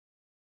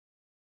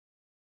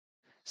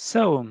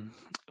So,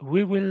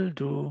 we will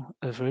do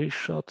a very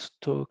short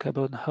talk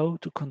about how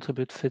to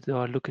contribute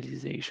Fedora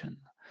localization.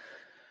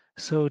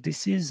 So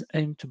this is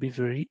aimed to be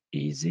very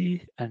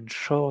easy and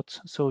short,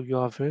 so you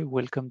are very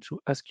welcome to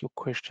ask your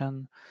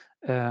question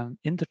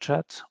in the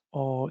chat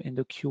or in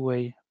the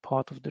QA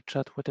part of the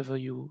chat, whatever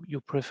you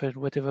prefer,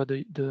 whatever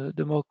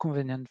the more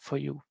convenient for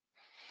you.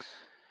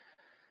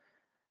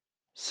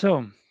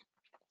 So,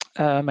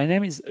 my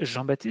name is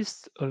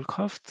Jean-Baptiste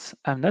Holcroft.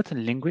 I'm not a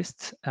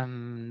linguist.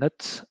 I'm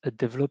not a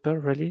developer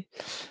really.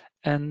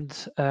 And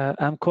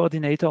I'm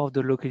coordinator of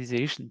the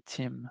localization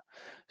team.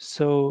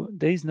 So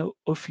there is no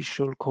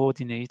official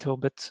coordinator,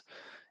 but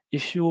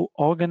if you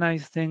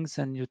organize things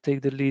and you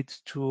take the lead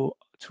to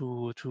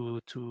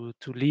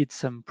lead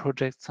some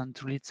projects and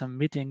to lead some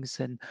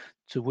meetings and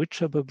to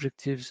reach up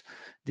objectives,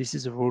 this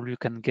is a role you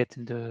can get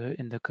in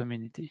the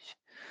community.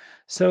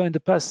 So in the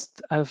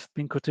past, I've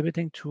been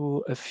contributing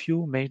to a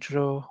few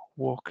major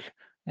work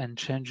and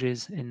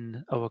changes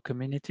in our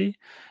community.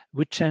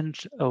 We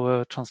changed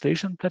our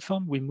translation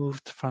platform. We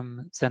moved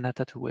from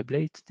Zanata to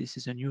Weblate. This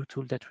is a new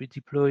tool that we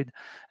deployed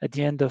at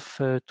the end of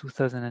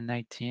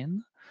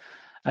 2019.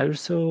 I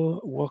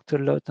also worked a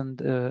lot on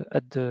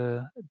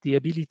the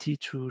ability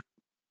to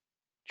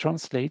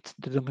translate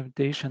the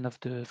documentation of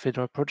the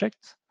Fedora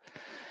project.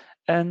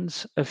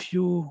 And a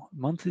few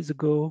months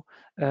ago,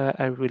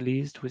 I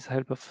released, with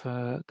help of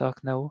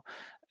DarkNow,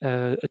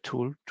 a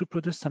tool to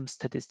produce some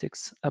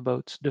statistics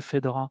about the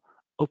Fedora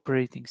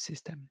operating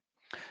system.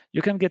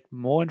 You can get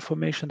more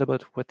information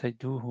about what I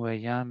do, who I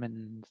am,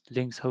 and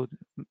links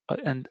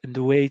and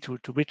the way to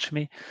reach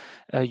me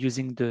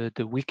using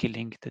the wiki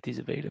link that is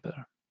available.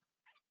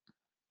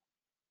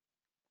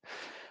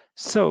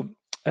 So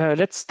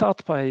let's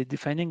start by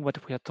defining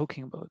what we are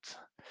talking about.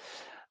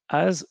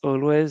 As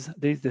always,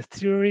 there is the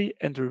theory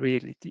and the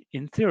reality.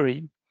 In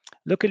theory,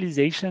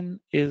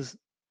 localization is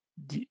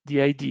the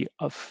idea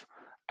of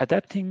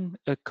adapting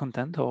a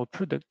content or a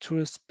product to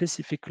a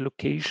specific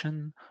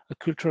location, a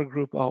cultural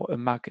group, or a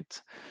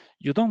market.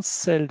 You don't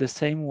sell the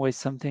same way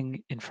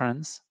something in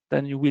France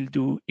than you will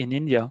do in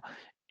India,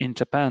 in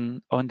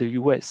Japan, or in the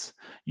US.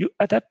 You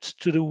adapt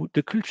to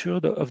the culture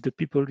of the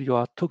people you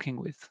are talking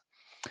with,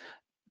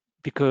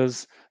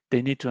 because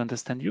they need to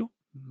understand you.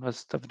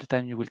 Most of the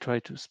time you will try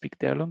to speak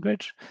their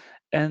language,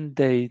 and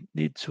they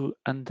need to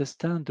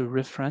understand the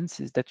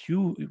references that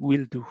you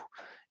will do.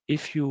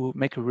 If you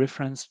make a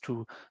reference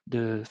to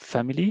the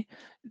family,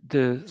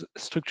 the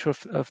structure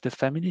of the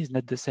family is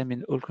not the same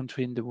in all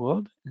countries in the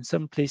world. In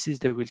some places,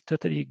 they will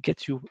totally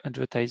get you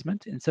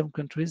advertisement. In some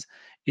countries,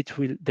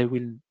 they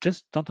will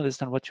just don't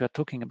understand what you are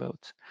talking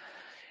about.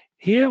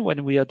 Here,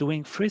 when we are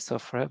doing free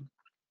software,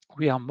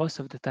 we are most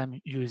of the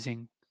time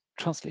using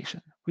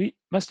translation. We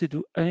mostly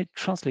do a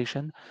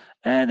translation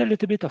and a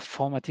little bit of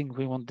formatting.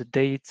 We want the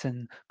dates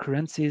and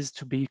currencies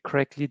to be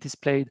correctly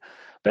displayed,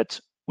 but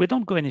we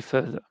don't go any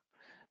further,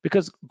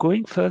 because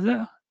going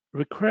further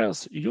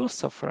requires your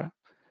software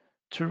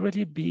to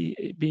really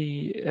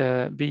be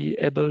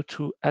able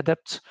to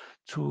adapt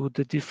to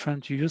the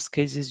different use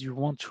cases you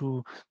want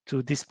to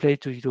display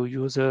to your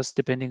users,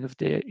 depending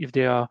if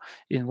they are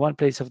in one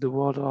place of the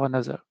world or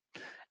another.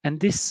 And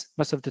this,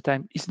 most of the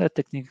time, is not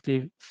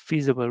technically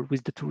feasible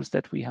with the tools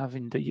that we have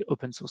in the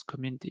open source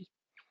community.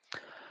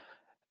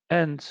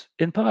 And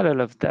in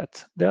parallel of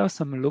that, there are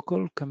some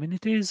local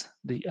communities,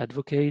 the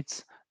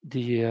advocates,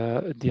 the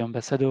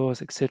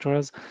ambassadors,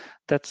 etc.,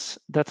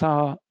 that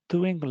are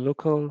doing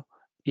local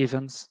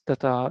events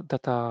that are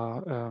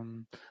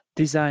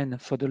designed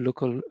for the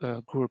local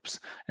groups,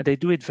 and they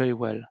do it very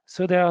well.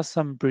 So there are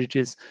some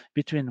bridges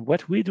between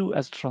what we do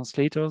as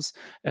translators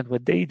and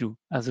what they do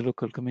as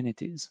local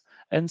communities.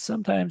 And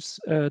sometimes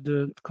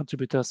the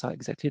contributors are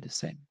exactly the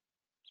same.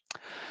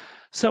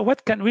 So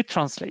what can we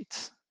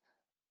translate?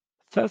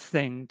 First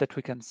thing that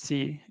we can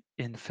see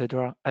in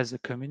Fedora as a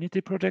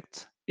community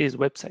project is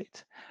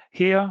website.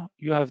 Here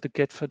you have the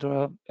Get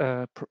Fedora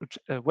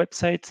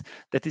website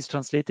that is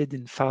translated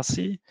in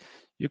Farsi.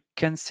 You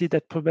can see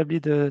that probably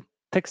the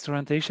text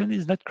orientation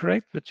is not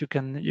correct, but you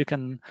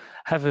can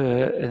have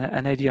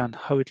an idea on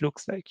how it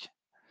looks like.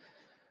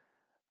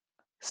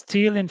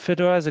 Still in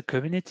Fedora as a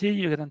community,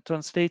 you can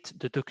translate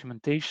the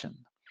documentation.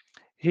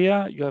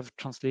 Here you have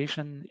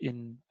translation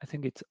in, I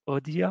think it's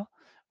Odia,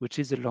 which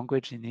is a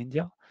language in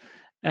India,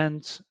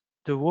 and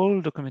the whole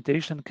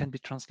documentation can be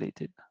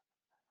translated.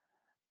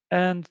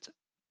 And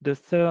the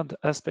third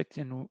aspect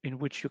in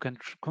which you can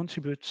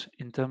contribute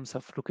in terms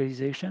of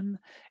localization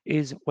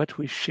is what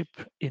we ship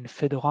in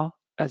Fedora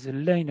as a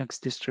Linux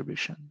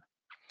distribution.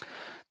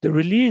 The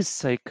release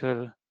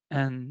cycle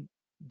and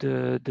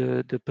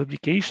the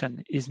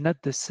publication is not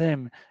the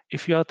same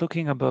if you are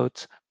talking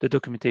about the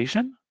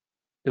documentation,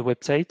 the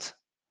website,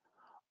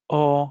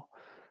 or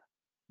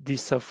the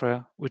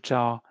software which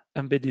are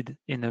embedded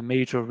in a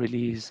major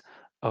release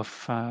of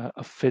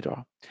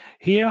Fedora.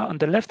 Here on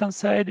the left-hand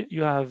side,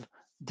 you have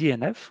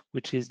DNF,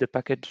 which is the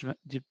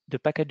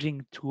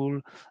packaging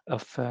tool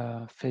of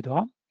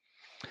Fedora.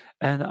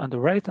 And on the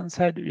right-hand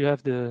side, you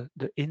have the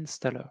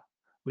installer.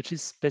 which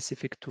is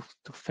specific to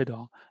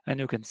Fedora. And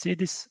you can see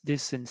this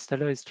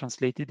installer is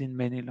translated in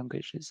many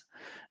languages.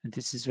 And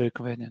this is very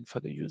convenient for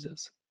the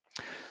users.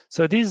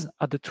 So these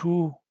are the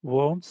two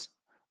worlds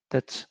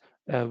that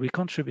we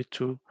contribute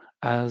to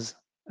as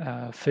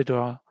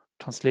Fedora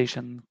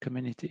translation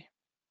community.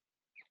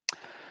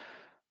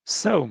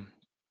 So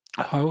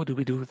how do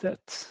we do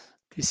that?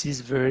 This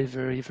is very,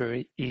 very,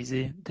 very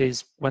easy.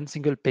 There's one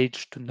single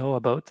page to know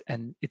about,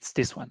 and it's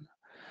this one.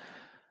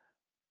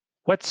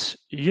 What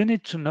you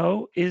need to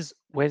know is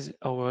where's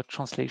our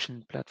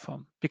translation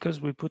platform, because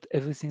we put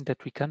everything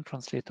that we can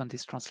translate on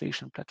this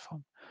translation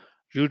platform.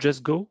 You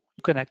just go,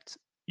 you connect,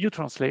 you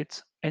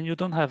translate, and you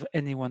don't have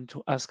anyone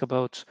to ask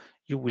about.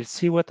 You will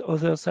see what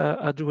others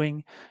are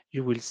doing.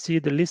 You will see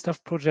the list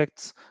of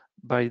projects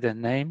by their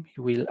name.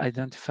 You will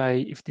identify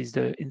if this is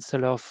the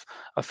installer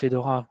of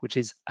Fedora, which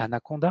is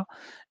Anaconda,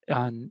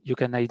 and you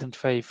can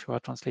identify if you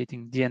are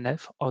translating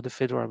DNF or the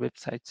Fedora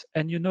website,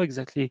 and you know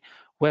exactly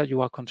where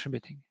you are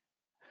contributing.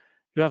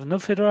 You have no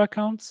Fedora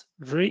accounts,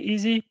 very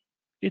easy.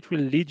 It will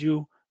lead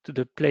you to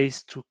the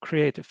place to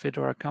create a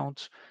Fedora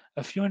account,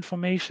 a few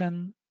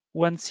information,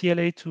 one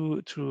CLA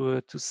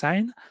to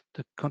sign,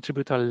 the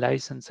contributor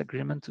license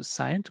agreement to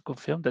sign to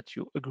confirm that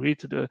you agree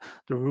to the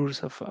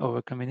rules of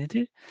our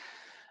community.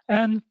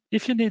 And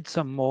if you need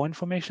some more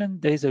information,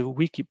 there's a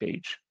wiki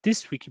page.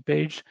 This wiki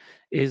page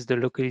is the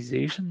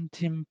localization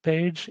team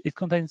page. It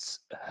contains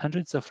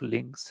hundreds of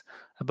links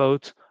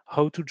about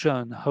how to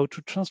join, how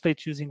to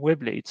translate using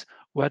Weblate,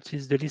 what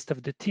is the list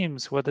of the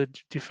teams, what are the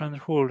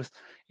different roles.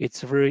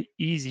 It's very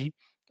easy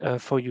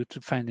for you to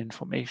find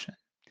information.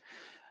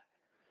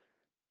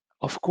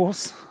 Of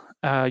course,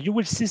 you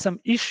will see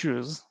some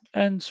issues,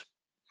 and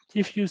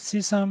if you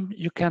see some,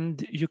 you can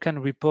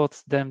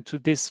report them to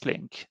this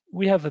link.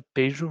 We have a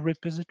page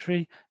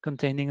repository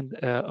containing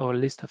our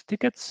list of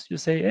tickets. You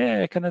say,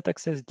 hey, I cannot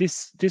access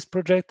this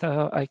project,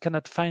 I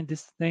cannot find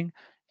this thing.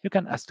 You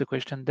can ask the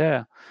question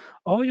there.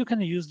 Or you can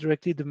use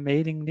directly the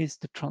mailing list,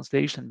 the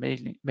translation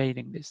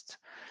mailing list.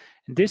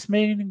 In this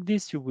mailing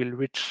list, you will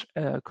reach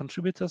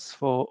contributors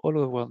for all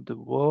over the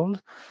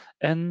world,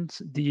 and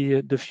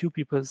the few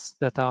people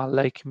that are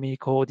like me,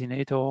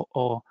 coordinator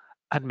or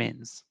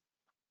admins.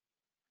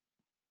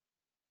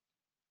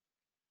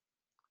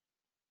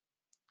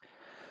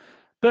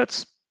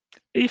 But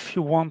if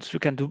you want, you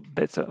can do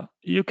better.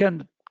 You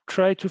can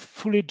try to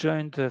fully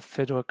join the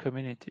Fedora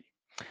community.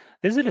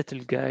 There's a little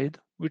guide,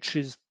 which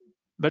is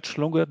much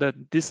longer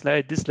than this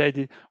slide. This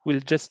slide will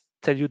just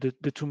tell you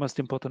the two most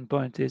important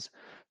points. Is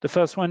the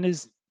first one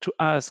is to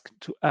ask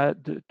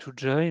to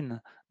join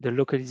the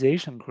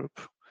localization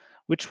group,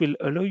 which will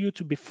allow you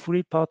to be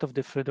fully part of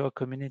the Fedora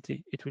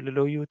community. It will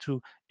allow you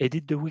to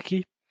edit the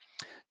wiki,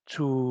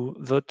 to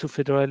vote to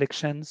Fedora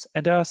elections.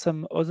 And there are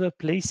some other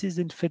places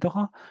in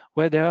Fedora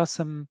where there are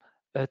some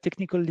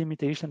technical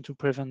limitation to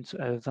prevent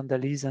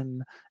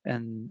vandalism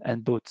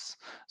and bots.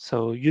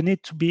 So you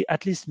need to be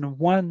at least in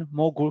one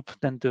more group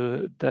than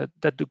the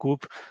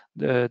group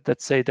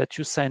that say that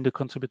you signed the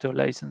contributor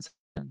license.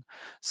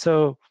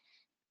 So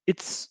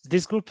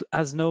this group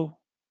has no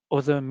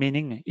other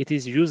meaning. It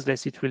is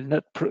useless. It will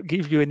not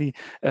give you any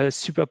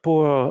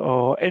superpower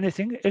or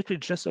anything. It will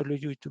just allow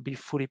you to be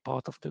fully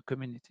part of the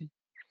community.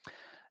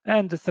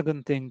 And the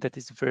second thing that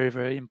is very,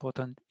 very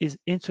important is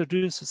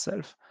introduce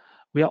yourself.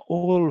 We are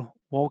all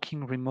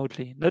working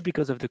remotely, not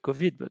because of the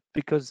COVID, but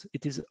because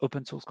it is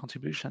open source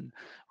contribution.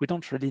 We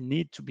don't really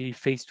need to be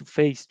face to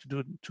face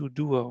to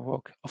do our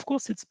work. Of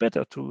course, it's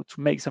better to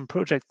make some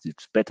projects.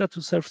 It's better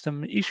to solve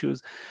some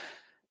issues.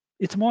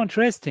 It's more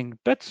interesting,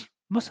 but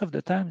most of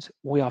the times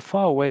we are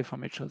far away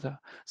from each other.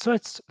 So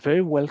it's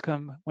very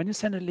welcome when you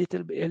send a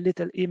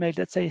little email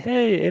that say,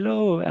 hey,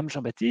 hello, I'm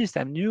Jean-Baptiste,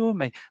 I'm new,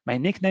 my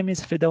nickname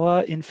is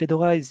Fedora, in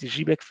Fedora is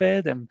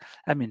JBecFed,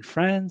 I'm in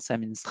France,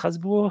 I'm in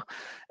Strasbourg,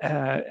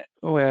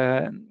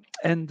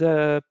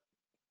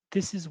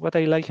 this is what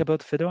I like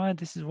about Fedora, and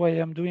this is why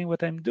I'm doing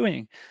what I'm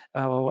doing.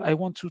 I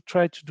want to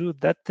try to do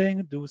that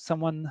thing. Do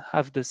someone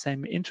have the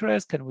same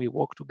interest? Can we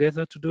work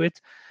together to do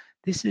it?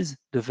 This is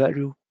the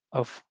value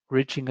of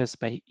reaching us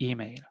by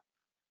email.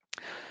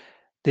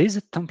 There is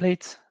a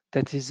template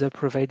that is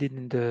provided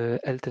in the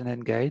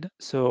LTNN guide.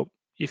 So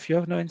if you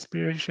have no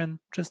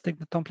inspiration, just take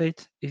the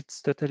template. It's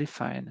totally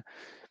fine.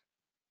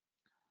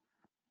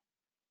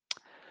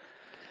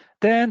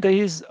 Then there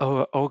is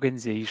our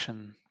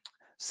organization.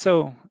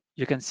 So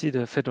you can see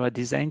the Fedora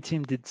design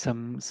team did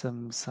some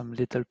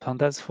little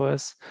pandas for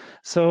us.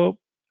 So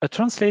a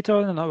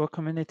translator in our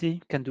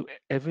community can do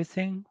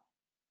everything,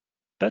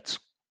 but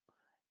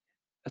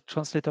a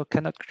translator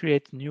cannot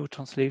create new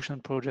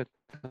translation projects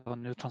or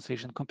new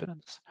translation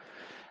components.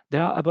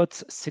 There are about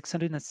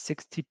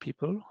 660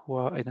 people who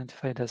are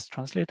identified as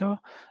translator,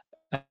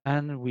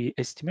 and we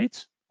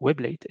estimate,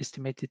 Weblate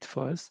estimated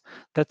for us,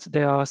 that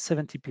there are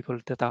 70 people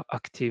that are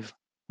active,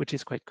 which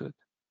is quite good.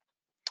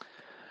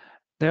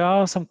 There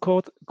are some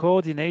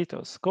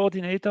coordinators.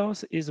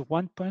 Coordinators is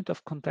one point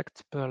of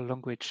contact per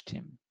language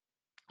team.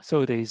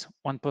 So there is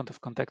one point of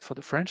contact for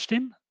the French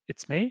team,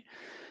 it's me.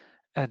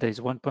 There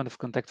is one point of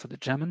contact for the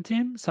German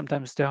team.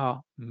 Sometimes there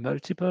are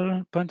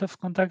multiple point of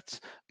contacts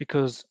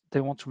because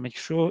they want to make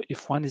sure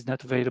if one is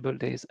not available,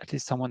 there is at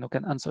least someone who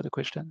can answer the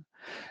question.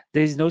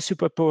 There is no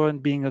superpower in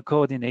being a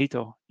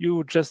coordinator.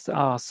 You just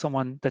are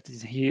someone that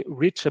is here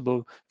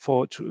reachable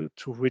to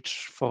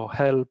reach for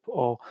help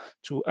or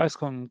to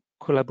ask on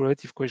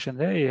collaborative questions.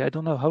 Hey, I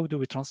don't know, how do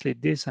we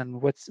translate this,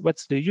 and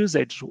what's the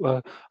usage?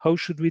 How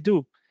should we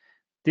do?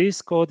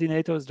 This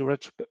coordinator is the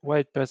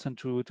right person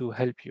to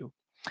help you.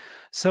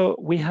 So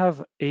we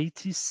have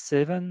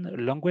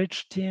 87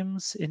 language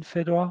teams in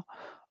Fedora.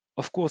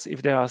 Of course,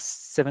 if there are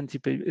 70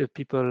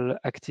 people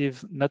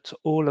active, not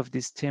all of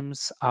these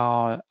teams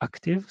are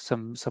active.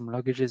 Some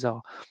languages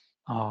are,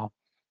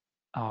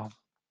 are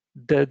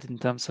dead in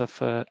terms of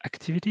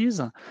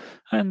activities.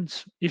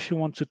 And if you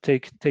want to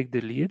take the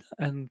lead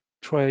and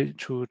try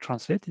to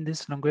translate in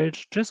this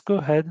language, just go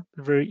ahead.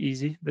 Very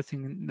easy.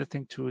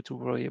 Nothing to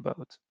worry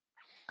about.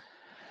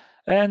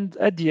 And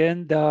at the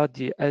end, there are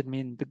the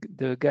admin,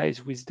 the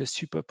guys with the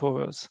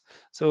superpowers.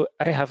 So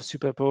I have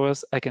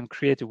superpowers. I can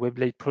create a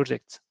Weblate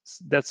project.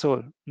 That's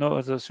all. No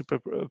other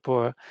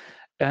superpower.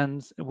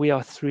 And we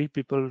are 3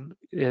 people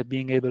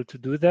being able to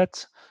do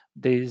that.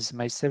 There is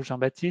myself,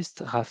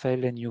 Jean-Baptiste,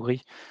 Raphael, and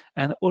Yuri.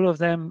 And all of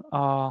them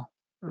are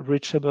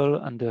reachable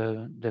on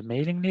the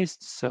mailing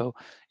list. So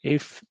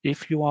if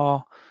you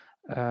are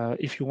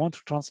if you want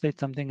to translate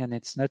something and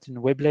it's not in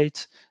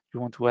Weblate, you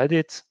want to add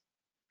it,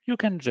 you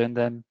can join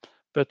them,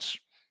 but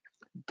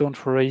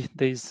don't worry,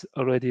 there's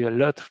already a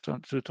lot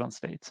to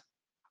translate.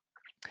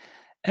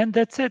 And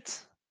that's it.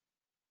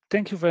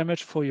 Thank you very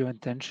much for your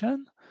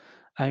attention.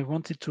 I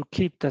wanted to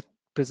keep that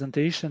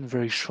presentation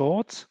very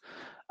short.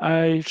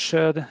 I'm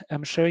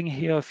sharing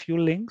here a few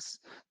links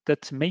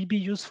that may be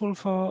useful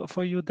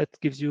for you, that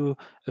gives you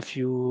a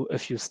few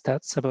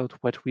stats about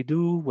what we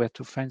do, where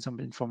to find some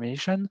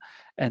information.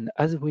 And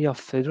as we are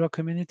Fedora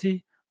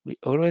community, we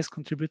always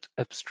contribute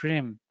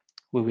upstream.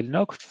 We will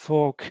not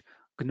fork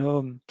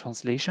GNOME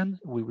translation.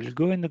 We will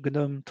go in the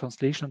GNOME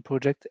translation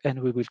project and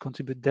we will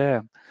contribute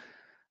there.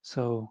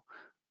 So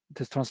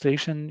the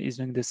translation is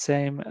doing the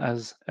same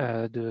as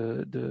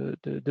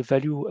the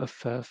value of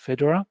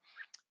Fedora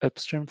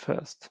upstream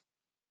first.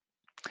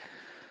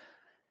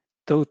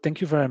 So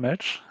thank you very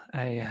much.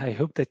 I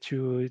hope that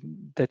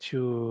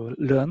you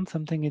learned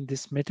something in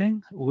this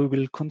meeting. We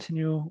will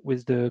continue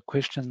with the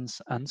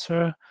questions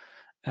answer,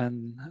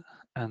 and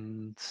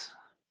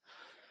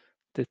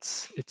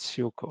it's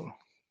your call.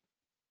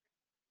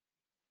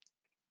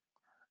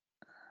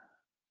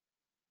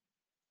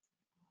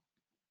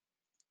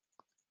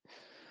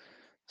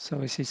 So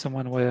I see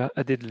someone were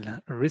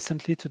added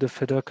recently to the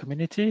Fedora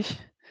community.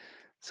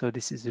 So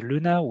this is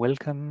Luna.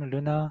 Welcome,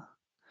 Luna.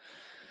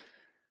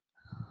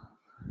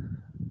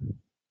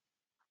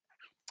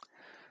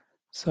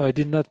 So I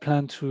did not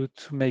plan to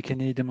make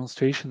any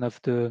demonstration of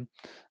the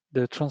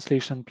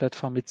translation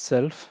platform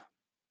itself.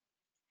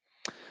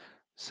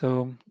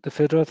 So the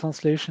Fedora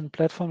translation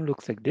platform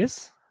looks like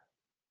this.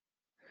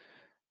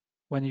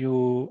 When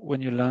you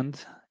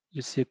land,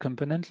 you see a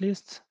component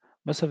list.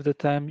 Most of the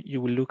time, you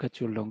will look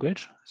at your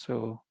language.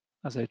 So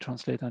as I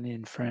translate only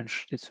in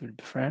French, this will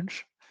be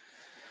French.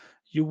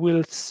 You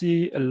will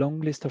see a long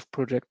list of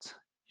projects.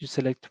 You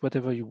select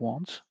whatever you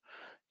want.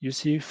 You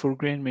see full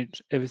green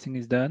means everything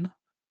is done.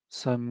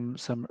 Some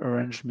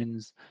orange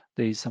means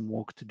there is some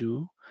work to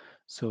do.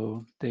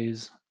 So there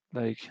is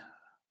like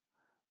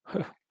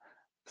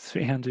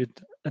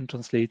 300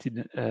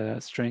 untranslated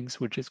strings,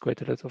 which is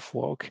quite a lot of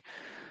work.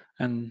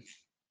 And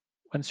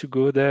once you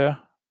go there,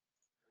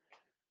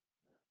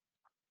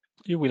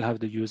 you will have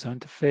the user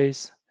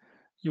interface.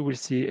 You will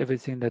see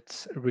everything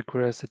that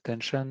requires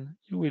attention.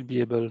 You will be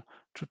able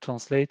to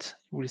translate.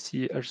 You will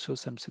see also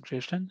some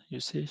suggestion. You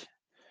see,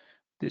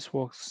 this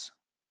works,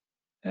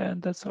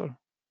 and that's all.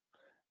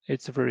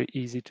 It's very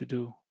easy to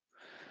do.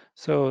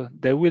 So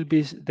there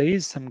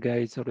is some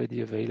guides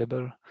already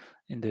available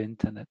in the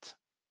internet.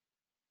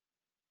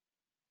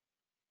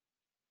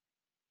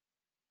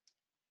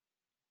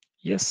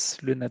 Yes,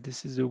 Luna,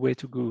 this is the way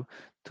to go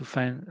to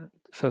find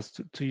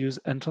first to use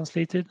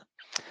untranslated.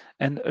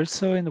 And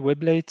also in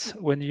Weblate,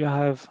 when you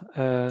have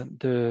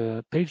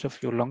the page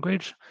of your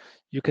language,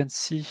 you can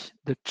see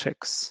the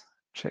checks.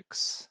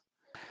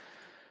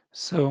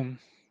 So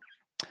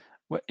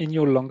in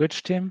your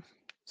language team,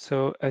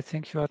 so I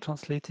think you are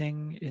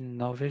translating in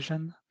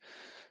Norwegian.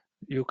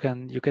 You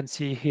can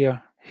see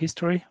here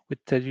history would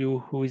tell you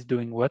who is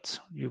doing what.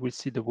 You will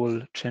see the whole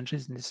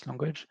changes in this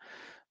language,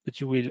 but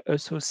you will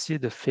also see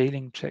the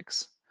failing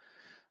checks.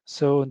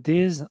 So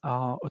these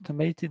are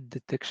automated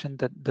detection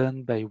that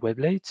done by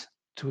Weblate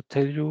to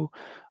tell you,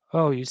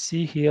 oh, you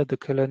see here the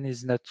colon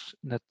is not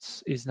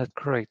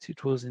correct.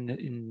 It was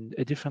in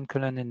a different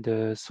colon in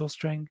the source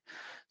string,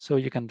 so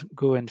you can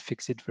go and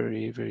fix it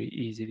very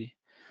easily.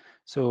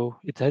 So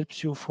it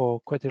helps you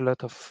for quite a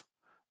lot of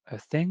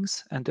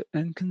things, and the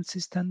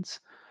inconsistent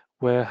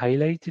were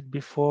highlighted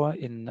before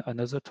in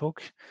another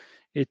talk.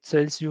 It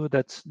tells you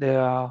that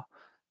there are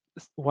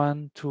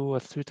 1, 2, or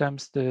 3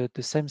 times the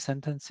same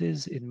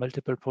sentences in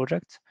multiple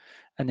projects.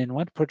 And in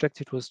one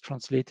project, it was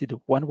translated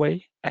one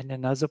way, and in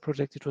another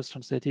project, it was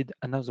translated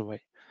another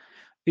way.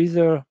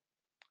 Either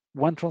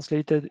one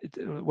translation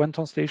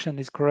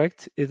is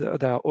correct, either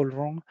they are all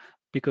wrong,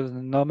 because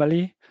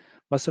normally,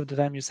 most of the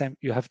time,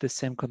 you have the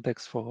same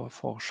context for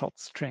short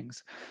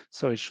strings.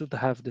 So it should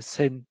have the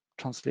same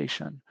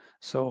translation.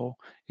 So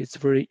it's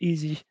very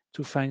easy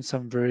to find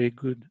some very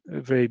good,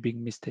 very big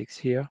mistakes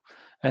here.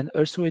 And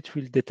also it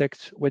will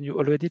detect when you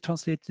already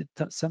translated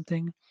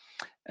something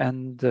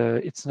and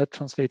it's not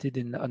translated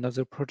in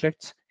another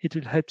project, it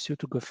will help you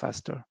to go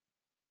faster.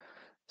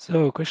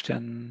 So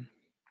question,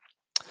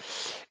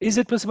 is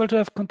it possible to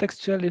have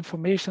contextual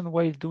information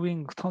while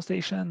doing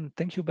translation?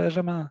 Thank you,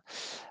 Benjamin.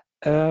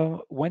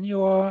 When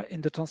you are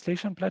in the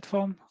translation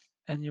platform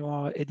and you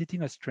are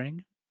editing a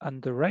string, on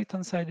the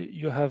right-hand side,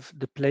 you have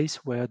the place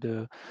where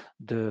the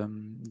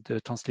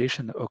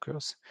translation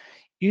occurs.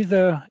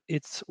 Either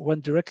it's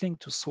one direct link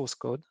to source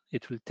code.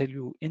 It will tell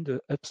you in the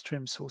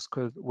upstream source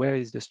code where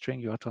is the string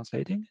you are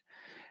translating.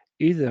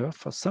 Either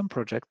for some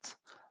projects,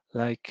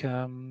 like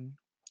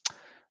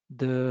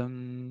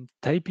the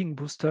typing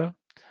booster,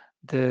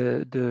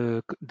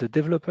 the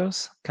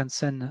developers can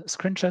send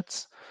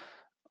screenshots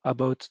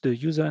about the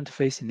user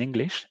interface in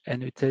English,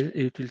 and it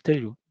will tell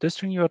you the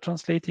string you are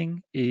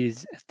translating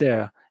is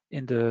there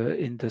in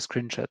the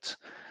screenshot.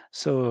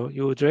 So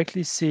you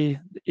directly see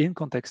in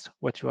context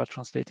what you are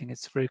translating.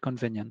 It's very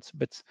convenient,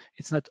 but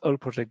it's not all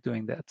projects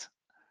doing that.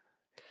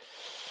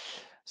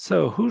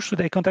 So who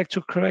should I contact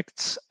to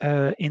correct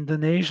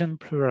Indonesian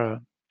plural?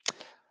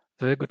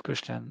 Very good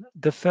question.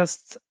 The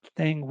first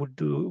thing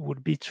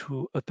would be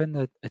to open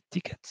a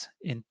ticket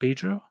in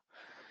Pager.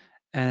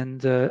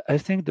 And I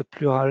think the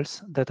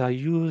plurals that are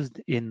used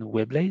in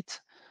Weblate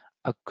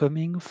are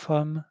coming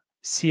from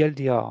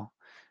CLDR.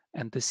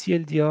 And the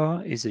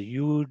CLDR is a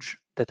huge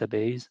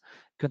database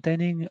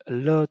containing a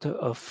lot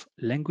of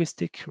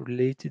linguistic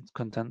related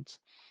content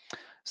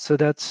so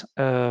that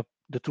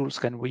the tools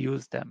can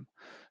reuse them.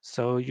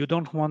 So you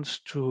don't want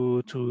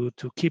to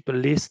keep a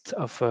list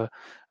of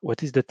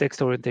what is the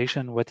text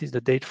orientation, what is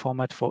the date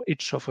format for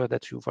each software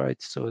that you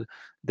write. So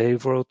they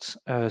wrote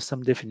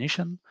some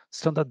definition,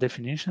 standard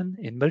definition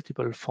in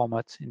multiple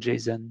formats, in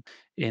JSON,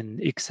 in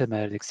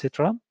XML,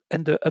 etc.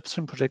 And the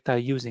upstream project are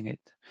using it.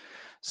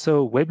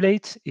 So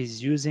Weblate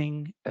is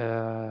using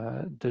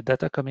the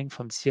data coming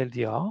from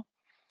CLDR,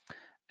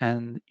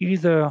 and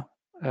either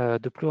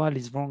the plural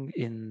is wrong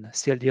in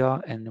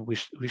CLDR and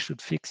we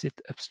should fix it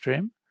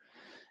upstream.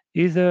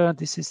 Either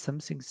this is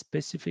something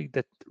specific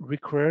that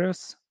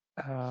requires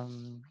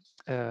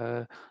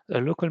a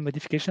local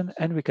modification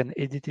and we can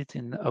edit it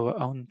in our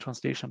own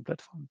translation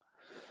platform.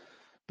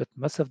 But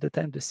most of the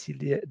time the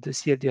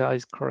CLDR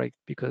is correct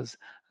because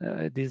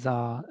these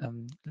are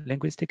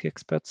linguistic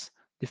experts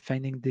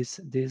defining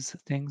these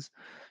things.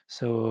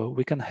 So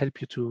we can help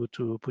you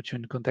to put you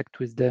in contact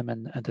with them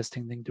and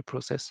understanding the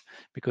process,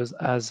 because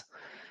as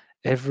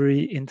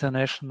every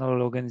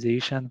international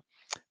organization,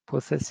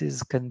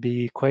 processes can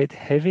be quite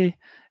heavy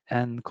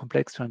and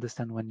complex to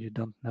understand when you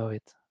don't know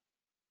it.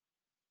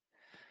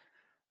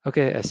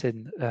 Okay, I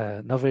said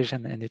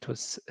Norwegian and it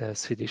was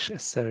Swedish.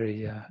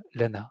 Sorry,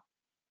 Lena.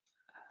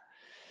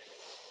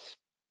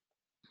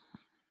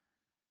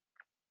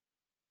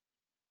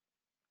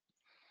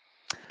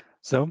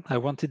 So I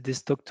wanted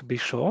this talk to be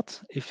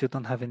short. If you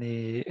don't have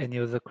any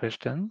other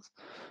questions,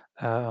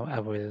 I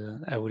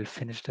will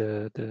finish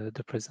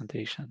the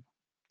presentation.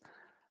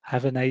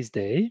 Have a nice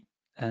day,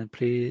 and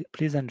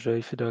please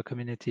enjoy Fedora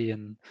community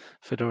and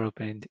Fedora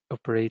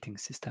operating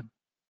system.